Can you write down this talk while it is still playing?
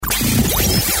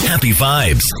Happy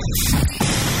vibes.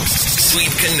 Sweet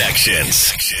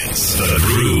connections. The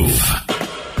Groove.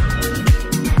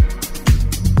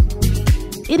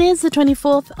 It is the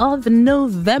 24th of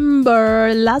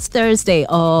November. Last Thursday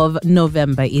of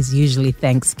November is usually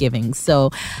Thanksgiving. So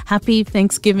happy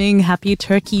Thanksgiving, happy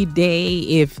Turkey Day.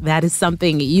 If that is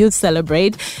something you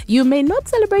celebrate, you may not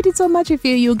celebrate it so much if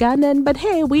you're Ugandan, but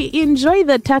hey, we enjoy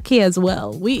the turkey as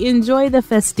well. We enjoy the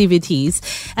festivities.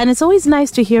 And it's always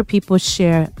nice to hear people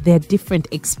share their different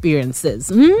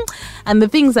experiences and the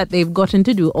things that they've gotten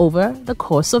to do over the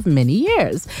course of many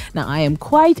years. Now, I am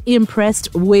quite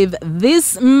impressed with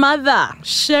this mother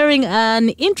sharing an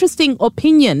interesting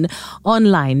opinion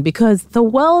online because the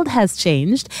world has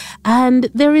changed and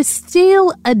there is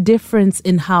still a difference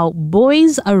in how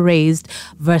boys are raised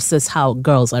versus how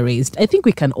girls are raised. I think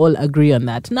we can all agree on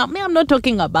that. Now, I'm not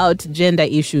talking about gender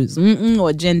issues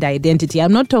or gender identity.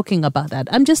 I'm not talking about that.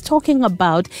 I'm just talking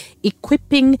about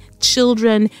equipping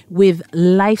children with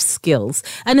life skills.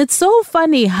 And it's so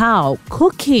funny how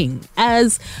cooking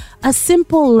as a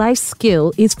simple life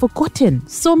skill is forgotten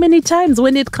so many times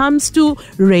when it comes to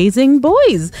raising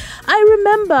boys. I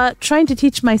remember trying to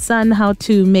teach my son how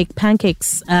to make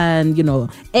pancakes and,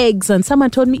 eggs, and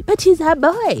someone told me, but he's a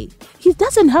boy. He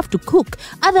doesn't have to cook.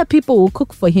 Other people will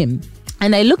cook for him.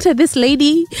 And I looked at this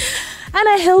lady and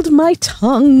I held my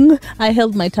tongue.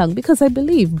 Because I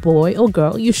believe, boy or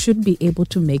girl, you should be able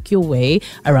to make your way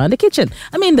around the kitchen.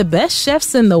 I mean, the best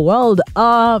chefs in the world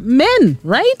are men,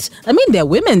 right? I mean, they're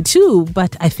women too,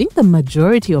 but I think the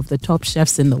majority of the top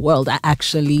chefs in the world are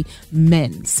actually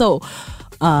men. So,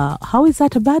 how is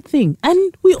that a bad thing?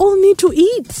 And we all need to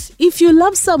eat. If you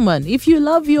love someone, if you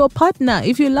love your partner,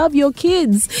 if you love your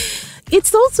kids,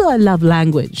 it's also a love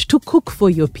language to cook for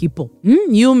your people.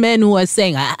 You men who are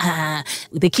saying,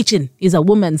 the kitchen is a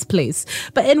woman's place.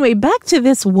 But anyway, back to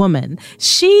this woman.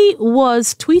 She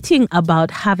was tweeting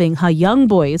about having her young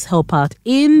boys help out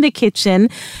in the kitchen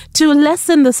to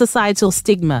lessen the societal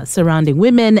stigma surrounding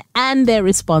women and their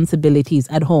responsibilities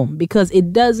at home. Because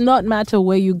it does not matter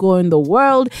where you go in the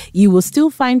world, you will still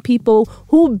find people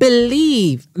who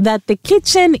believe that the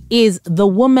kitchen is the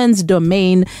woman's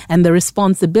domain and the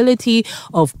responsibility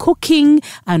of cooking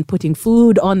and putting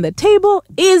food on the table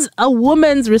is a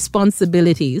woman's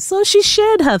responsibility. So she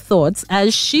shared her thoughts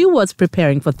as she was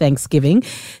preparing for Thanksgiving.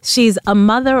 She's a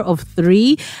mother of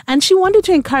 3 and she wanted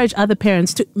to encourage other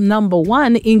parents to, number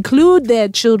one, include their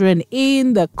children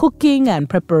in the cooking and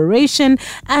preparation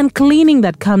and cleaning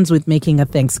that comes with making a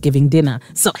Thanksgiving dinner.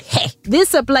 So, hey,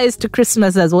 this applies to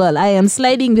Christmas as well. I am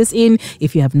sliding this in.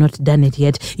 If you have not done it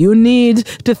yet, you need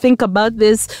to think about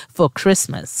this for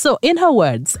Christmas. So, in her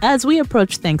words, as we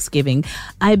approach Thanksgiving,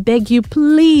 I beg you,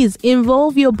 please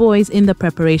involve your boys in the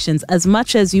preparations as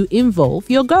much as you involve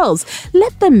your girls.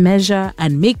 Let them measure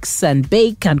and mix and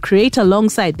bake and create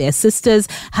alongside their sisters.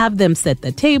 Have them set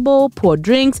the table, pour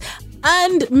drinks,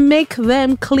 and make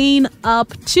them clean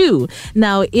up too.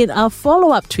 Now, in a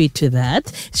follow-up tweet to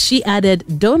that, she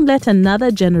added, don't let another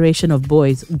generation of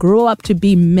boys grow up to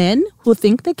be men who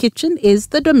think the kitchen is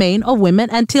the domain of women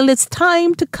until it's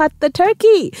time to cut the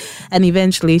turkey. And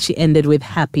eventually she ended with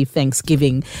happy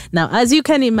Thanksgiving. Now, as you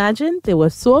can imagine, there were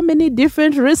so many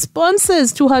different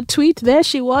responses to her tweet. There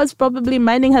she was, probably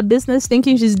minding her business,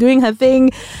 thinking she's doing her thing.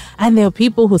 And there are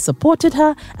people who supported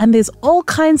her, and there's all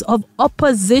kinds of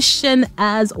opposition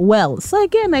as well. So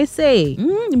again, I say,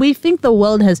 we think the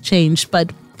world has changed,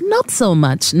 but not so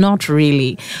much, not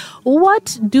really.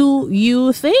 What do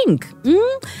you think?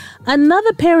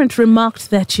 Another parent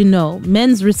remarked that,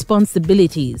 men's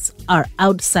responsibilities are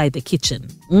outside the kitchen.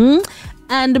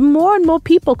 And more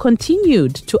people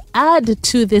continued to add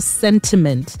to this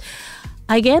sentiment.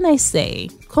 Again, I say,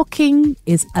 cooking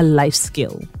is a life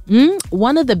skill.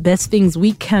 One of the best things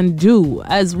we can do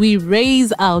as we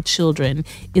raise our children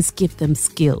is give them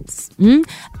skills.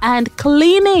 And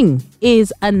cleaning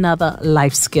is another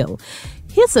life skill.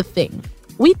 Here's the thing.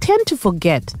 We tend to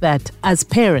forget that as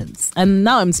parents, and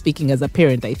now I'm speaking as a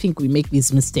parent, I think we make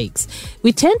these mistakes.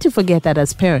 We tend to forget that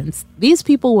as parents, these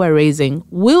people we're raising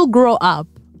will grow up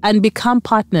and become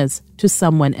partners to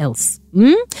someone else.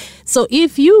 So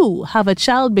if you have a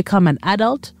child become an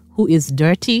adult who is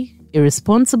dirty,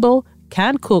 irresponsible,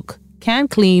 can't cook,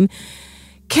 can't clean,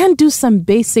 can do some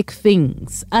basic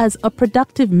things as a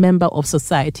productive member of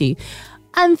society,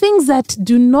 and things that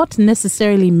do not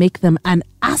necessarily make them an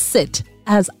asset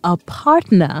as a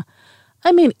partner,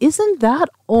 I mean, isn't that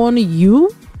on you?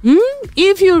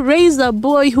 If you raise a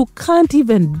boy who can't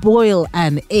even boil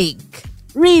an egg,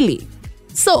 really?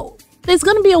 So there's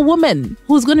going to be a woman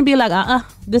who's going to be like,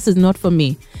 this is not for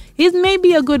me. He's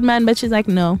maybe a good man, but she's like,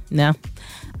 no,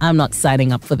 I'm not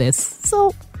signing up for this.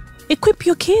 So Equip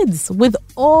your kids with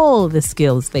all the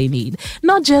skills they need,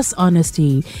 not just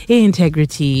honesty,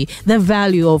 integrity, the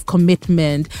value of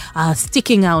commitment,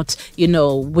 sticking out,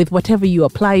 with whatever you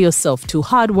apply yourself to,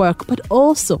 hard work, but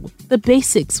also the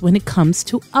basics when it comes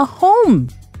to a home.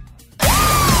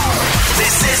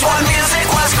 This is what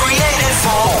music was created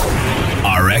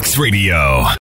for. RX Radio.